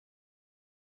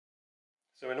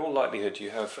So in all likelihood you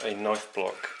have a knife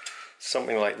block,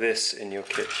 something like this in your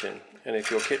kitchen, and if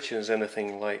your kitchen is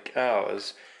anything like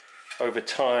ours, over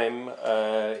time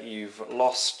you've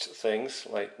lost things,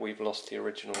 like we've lost the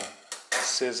original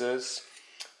scissors,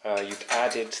 you've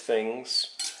added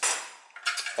things,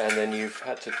 and then you've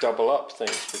had to double up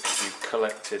things because you've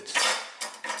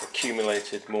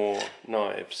accumulated more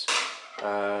knives.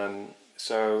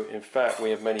 So in fact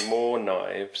we have many more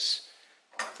knives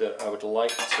that I would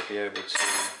like to be able to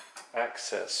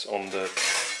access on the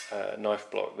knife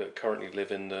block that currently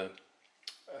live in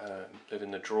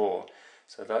the drawer.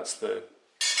 So that's the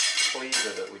cleaver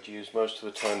that we'd use most of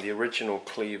the time. The original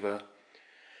cleaver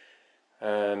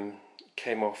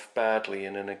came off badly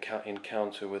in an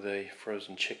encounter with a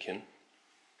frozen chicken,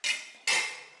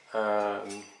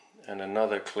 and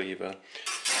another cleaver.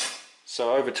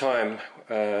 So over time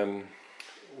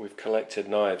we've collected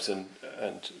knives and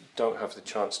don't have the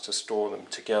chance to store them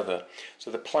together.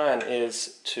 So the plan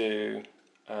is to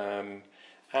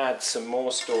add some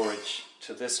more storage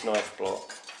to this knife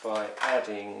block by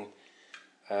adding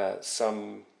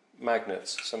some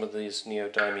magnets, some of these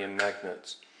neodymium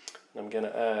magnets. And I'm going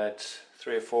to add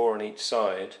 3 or 4 on each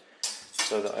side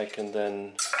so that I can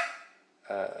then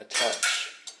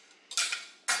attach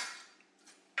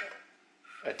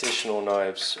additional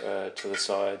knives to the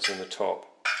sides and the top.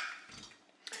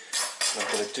 And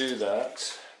I'm going to do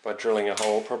that by drilling a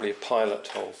hole, probably a pilot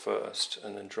hole first,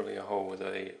 and then drilling a hole with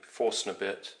a Forstner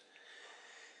bit,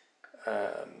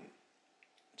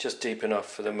 just deep enough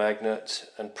for the magnet,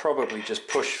 and probably just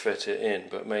push fit it in,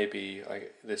 but maybe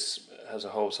this has a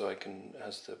hole so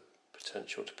has the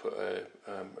potential to put a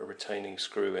retaining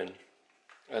screw in,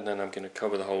 and then I'm going to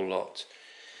cover the whole lot.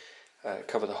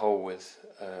 Cover the hole with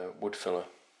wood filler,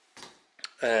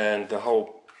 and the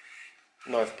whole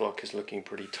knife block is looking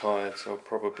pretty tired, so I'll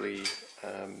probably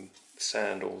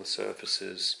sand all the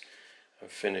surfaces and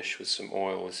finish with some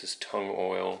oil. This is tung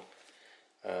oil,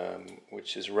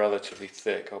 which is relatively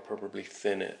thick. I'll probably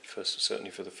thin it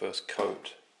certainly for the first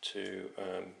coat to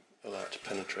allow it to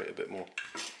penetrate a bit more.